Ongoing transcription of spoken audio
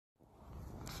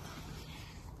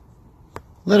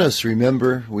Let us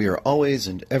remember we are always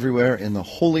and everywhere in the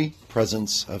holy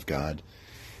presence of God.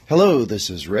 Hello, this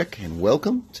is Rick, and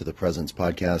welcome to the Presence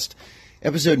Podcast,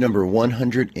 episode number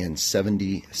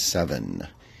 177.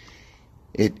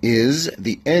 It is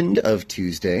the end of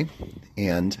Tuesday,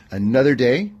 and another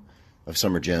day of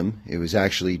Summer Gym. It was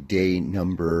actually day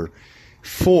number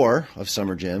 4 of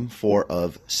Summer Gym, 4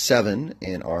 of 7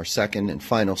 in our second and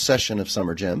final session of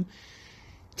Summer Gym.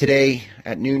 Today,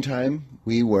 at noontime,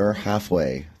 we were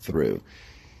halfway through.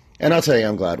 And I'll tell you,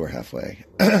 I'm glad we're halfway.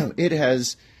 It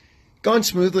has gone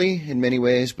smoothly in many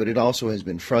ways, but it also has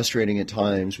been frustrating at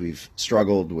times. We've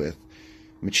struggled with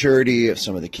maturity of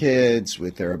some of the kids,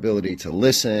 with their ability to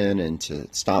listen and to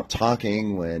stop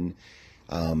talking when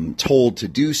told to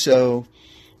do so.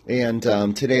 And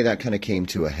today that kind of came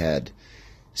to a head.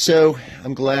 So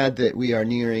I'm glad that we are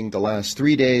nearing the last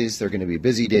 3 days. They're going to be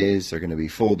busy days. They're going to be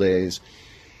full days.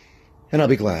 And I'll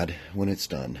be glad when it's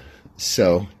done.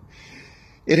 So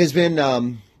it has been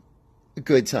a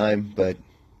good time, but,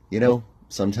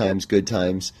 sometimes good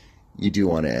times you do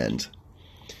want to end.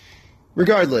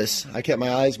 Regardless, I kept my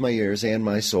eyes, my ears, and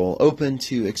my soul open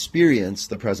to experience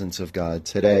the presence of God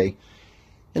today.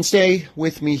 And stay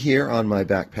with me here on my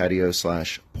back patio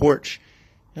 / porch,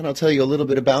 and I'll tell you a little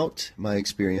bit about my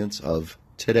experience of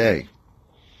today.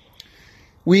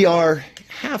 We are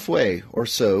halfway or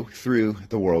so through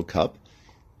the World Cup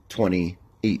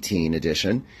 2018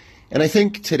 edition, and I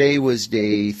think today was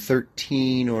day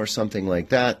 13 or something like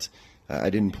that. I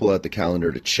didn't pull out the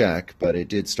calendar to check, but it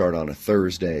did start on a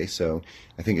Thursday, so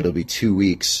I think it'll be 2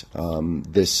 weeks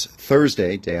this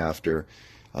Thursday, day after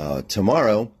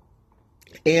tomorrow.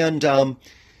 And I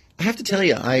have to tell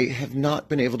you, I have not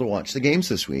been able to watch the games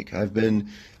this week. I've been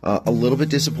a little bit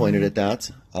disappointed at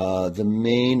that. The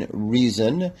main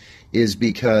reason is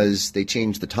because they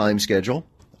changed the time schedule.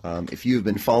 If you've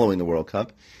been following the World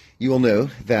Cup, you will know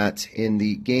that in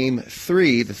the Game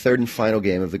 3, the third and final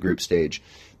game of the group stage,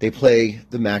 they play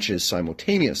the matches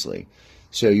simultaneously.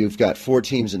 So you've got 4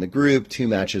 teams in the group, 2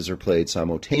 matches are played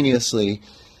simultaneously,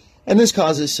 and this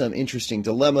causes some interesting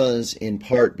dilemmas, in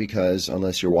part because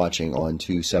unless you're watching on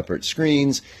 2 separate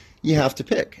screens, you have to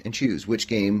pick and choose which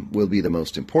game will be the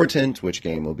most important, which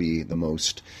game will be the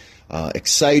most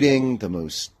exciting, the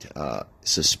most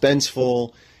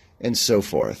suspenseful, and so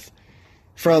forth.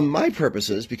 From my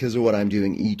purposes, because of what I'm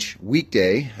doing each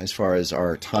weekday as far as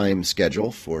our time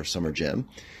schedule for Summer Gym,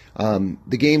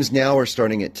 the games now are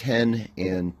starting at 10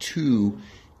 and 2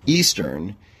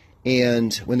 Eastern,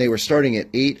 and when they were starting at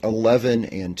 8, 11,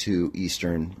 and 2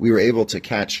 Eastern, we were able to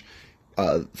catch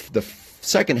the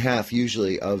second half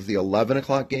usually of the 11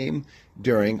 o'clock game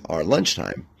during our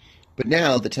lunchtime. But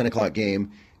now the 10 o'clock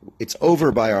game, it's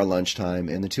over by our lunchtime,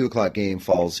 and the 2 o'clock game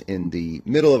falls in the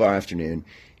middle of our afternoon,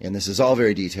 and this is all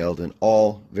very detailed and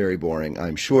all very boring,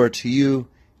 I'm sure, to you,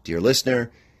 dear listener,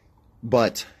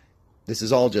 but this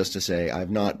is all just to say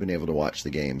I've not been able to watch the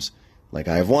games like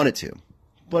I have wanted to.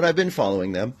 But I've been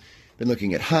following them, been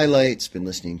looking at highlights, been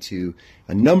listening to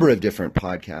a number of different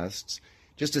podcasts.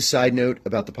 Just a side note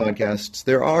about the podcasts,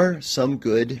 there are some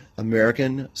good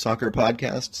American soccer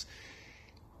podcasts,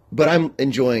 but I'm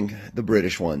enjoying the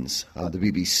British ones, the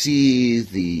BBC,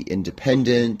 the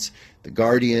Independent, the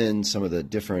Guardian, some of the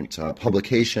different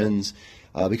publications,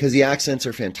 because the accents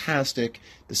are fantastic,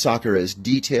 the soccer is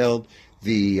detailed,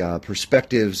 the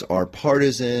perspectives are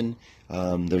partisan.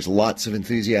 There's lots of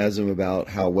enthusiasm about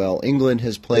how well England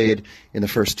has played in the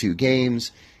first 2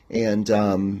 games, and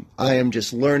I am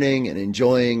just learning and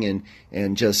enjoying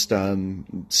and just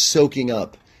soaking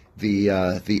up the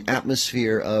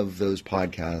atmosphere of those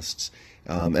podcasts,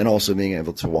 and also being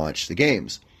able to watch the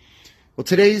games. Well,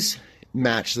 today's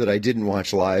match that I didn't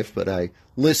watch live, but I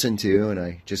listened to, and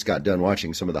I just got done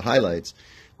watching some of the highlights,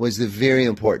 was the very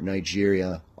important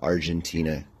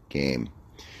Nigeria-Argentina game.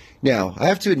 Now, I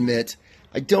have to admit,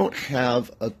 I don't have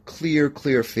a clear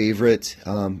favorite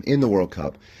in the World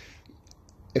Cup,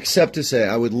 except to say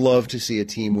I would love to see a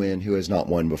team win who has not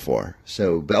won before.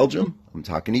 So, Belgium, I'm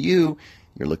talking to you.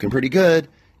 You're looking pretty good.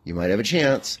 You might have a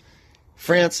chance.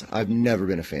 France, I've never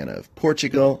been a fan of.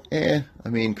 Portugal,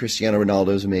 Cristiano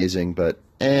Ronaldo's amazing, but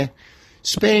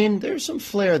Spain, there's some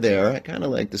flair there. I kind of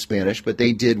like the Spanish, but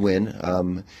they did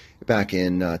win back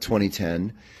in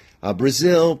 2010.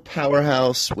 Brazil,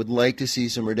 powerhouse, would like to see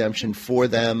some redemption for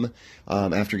them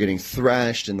after getting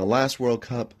thrashed in the last World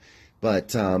Cup.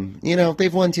 But,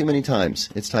 they've won too many times.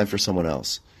 It's time for someone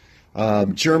else.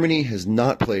 Germany has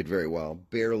not played very well,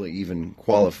 barely even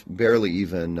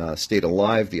stayed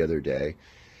alive the other day.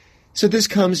 So this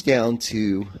comes down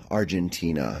to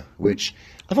Argentina, which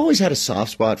I've always had a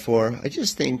soft spot for. I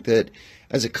just think that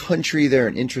as a country, they're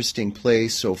an interesting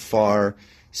place so far.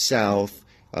 south.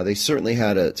 They certainly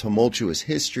had a tumultuous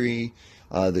history.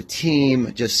 The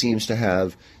team just seems to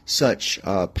have such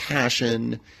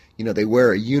passion. You know, they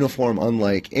wear a uniform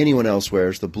unlike anyone else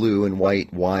wears, the blue and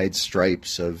white wide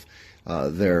stripes of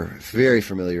their very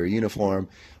familiar uniform.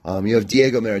 You have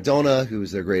Diego Maradona, who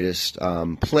is their greatest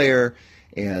player,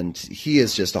 and he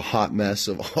is just a hot mess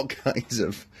of all kinds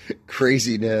of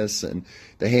craziness, and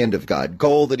the hand of God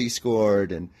goal that he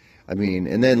scored, and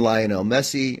then Lionel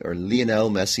Messi,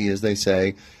 as they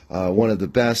say, one of the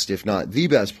best, if not the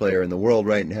best player in the world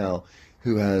right now,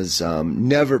 who has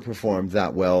never performed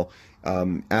that well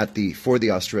for the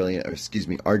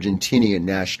Argentinian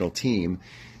national team.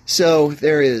 So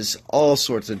there is all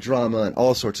sorts of drama and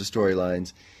all sorts of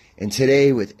storylines. And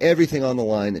today, with everything on the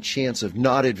line, the chance of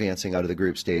not advancing out of the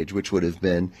group stage, which would have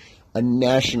been a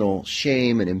national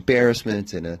shame and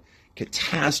embarrassment and a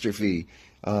catastrophe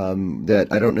that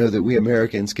I don't know that we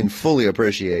Americans can fully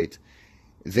appreciate,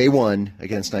 they won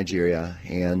against Nigeria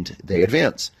and they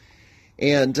advance.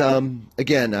 And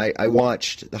again, I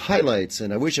watched the highlights,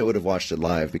 and I wish I would have watched it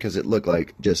live because it looked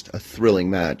like just a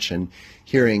thrilling match. And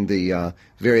hearing the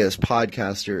various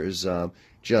podcasters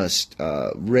just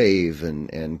rave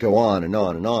and go on and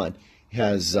on and on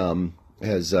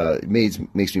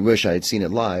makes me wish I had seen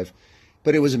it live.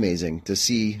 But it was amazing to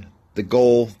see the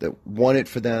goal that won it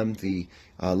for them, the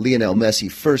Lionel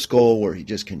Messi first goal where he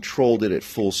just controlled it at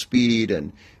full speed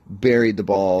and buried the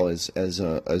ball as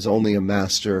only a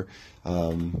master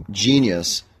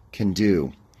genius can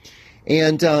do.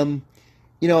 And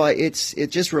it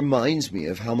just reminds me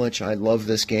of how much I love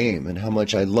this game and how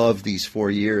much I love these 4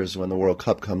 years when the World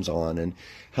Cup comes on, and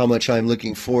how much I'm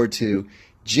looking forward to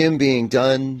Gym being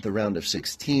done, the round of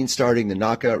 16 starting, the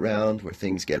knockout round where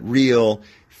things get real,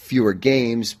 fewer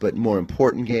games, but more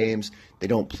important games. They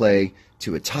don't play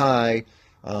to a tie,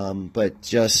 but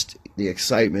just the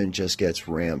excitement just gets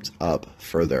ramped up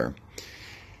further.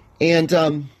 And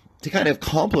to kind of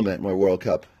complement my World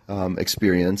Cup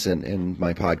experience and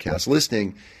my podcast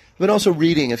listening, I've been also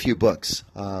reading a few books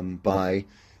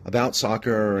about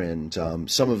soccer, and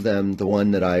some of them, the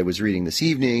one that I was reading this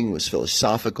evening was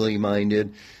philosophically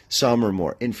minded, some are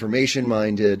more information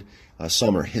minded,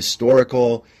 some are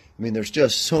historical. I mean, there's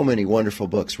just so many wonderful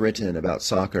books written about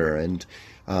soccer, and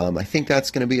I think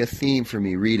that's going to be a theme for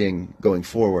me reading going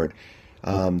forward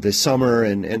this summer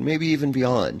and maybe even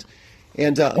beyond.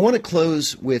 And I want to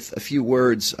close with a few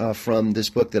words from this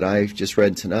book that I just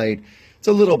read tonight. It's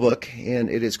a little book, and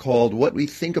it is called What We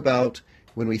Think About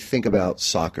When We Think About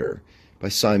Soccer by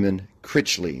Simon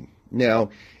Critchley. Now,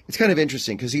 it's kind of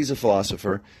interesting because he's a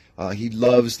philosopher. He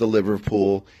loves the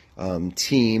Liverpool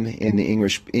team in the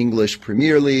English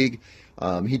Premier League.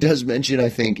 He does mention, I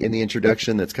think, in the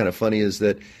introduction, that's kind of funny, is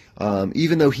that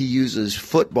even though he uses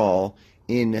football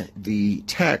in the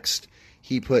text,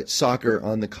 he put soccer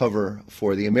on the cover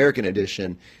for the American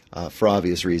edition for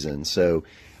obvious reasons. So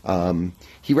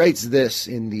he writes this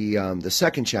in the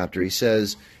second chapter. He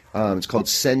says it's called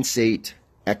Sensate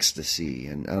Ecstasy,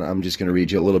 and I'm just going to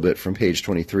read you a little bit from page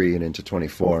 23 and into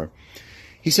 24.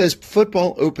 He says,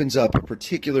 football opens up a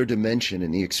particular dimension in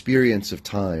the experience of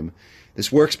time.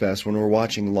 This works best when we're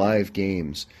watching live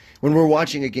games. When we're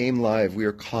watching a game live, we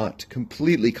are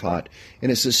completely caught in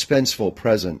a suspenseful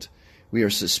present. We are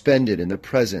suspended in the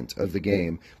present of the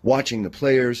game, watching the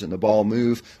players and the ball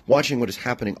move, watching what is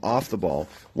happening off the ball,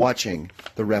 watching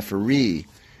the referee,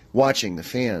 watching the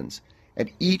fans. At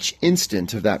each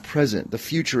instant of that present, the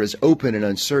future is open and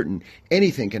uncertain.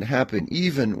 Anything can happen,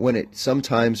 even when it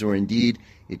sometimes, or indeed,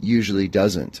 it usually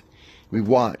doesn't. We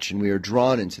watch and we are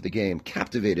drawn into the game,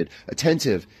 captivated,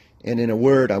 attentive, and in a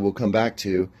word I will come back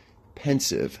to,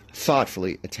 pensive,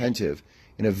 thoughtfully attentive,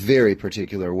 in a very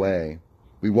particular way.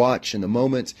 We watch in the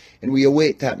moment, and we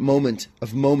await that moment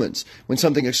of moments when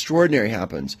something extraordinary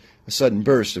happens. A sudden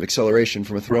burst of acceleration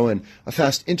from a throw-in, a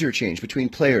fast interchange between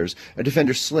players, a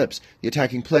defender slips, the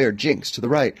attacking player jinks to the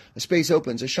right, a space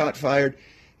opens, a shot fired,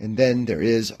 and then there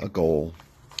is a goal.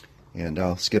 And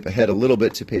I'll skip ahead a little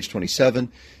bit to page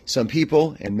 27. Some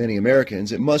people, and many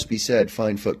Americans, it must be said,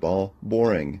 find football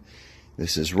boring.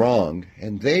 This is wrong,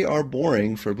 and they are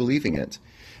boring for believing it.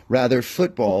 Rather,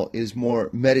 football is more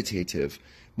meditative,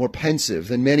 more pensive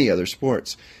than many other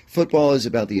sports. Football is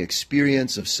about the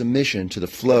experience of submission to the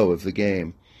flow of the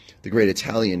game. The great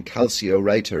Italian calcio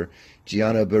writer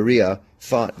Gianna Beria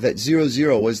thought that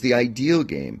 0-0 was the ideal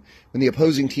game, when the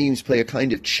opposing teams play a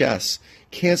kind of chess,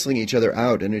 canceling each other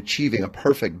out and achieving a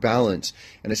perfect balance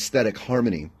and aesthetic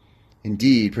harmony.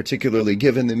 Indeed, particularly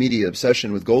given the media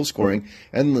obsession with goal scoring,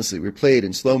 endlessly replayed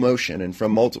in slow motion and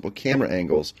from multiple camera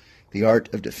angles, the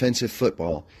art of defensive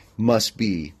football must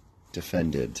be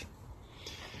defended.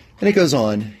 And it goes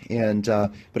on. And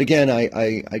but again,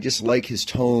 I just like his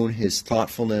tone, his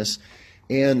thoughtfulness.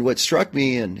 And what struck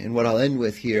me, and what I'll end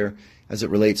with here as it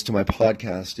relates to my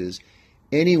podcast, is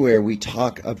anywhere we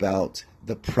talk about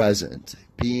the present,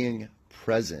 being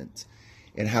present,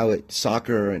 and how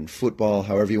soccer and football,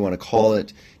 however you want to call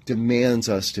it, demands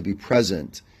us to be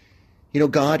present.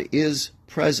 God is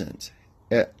present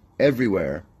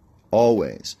everywhere,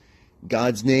 always.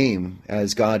 God's name,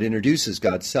 as God introduces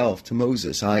God's self to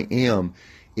Moses, I am,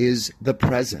 is the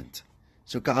present.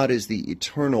 So God is the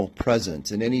eternal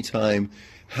present. And anytime,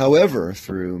 however,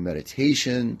 through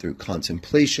meditation, through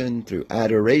contemplation, through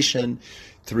adoration,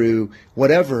 through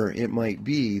whatever it might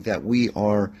be, that we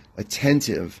are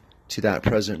attentive to that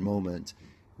present moment,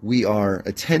 we are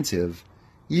attentive,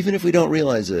 even if we don't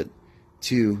realize it,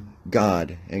 to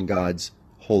God and God's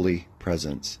holy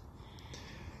presence.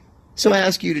 So I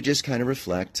ask you to just kind of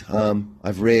reflect.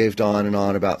 I've raved on and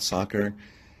on about soccer,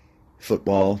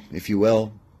 football, if you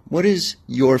will. What is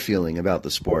your feeling about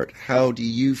the sport? How do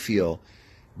you feel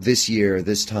this year,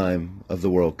 this time of the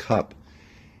World Cup?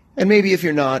 And maybe if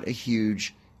you're not a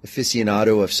huge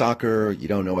aficionado of soccer, you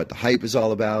don't know what the hype is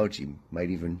all about, you might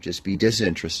even just be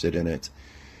disinterested in it.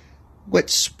 What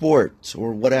sport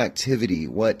or what activity,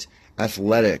 what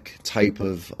athletic type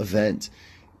of event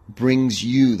brings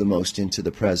you the most into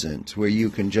the present, where you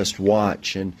can just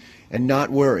watch and not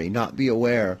worry, not be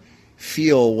aware,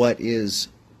 feel what is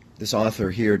this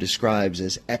author here describes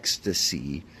as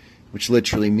ecstasy, which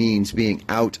literally means being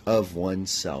out of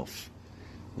oneself.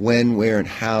 When, where, and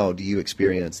how do you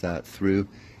experience that? Through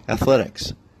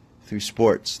athletics, through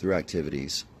sports, through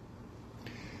activities.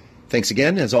 Thanks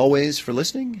again, as always, for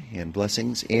listening, and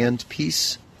blessings and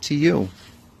peace to you.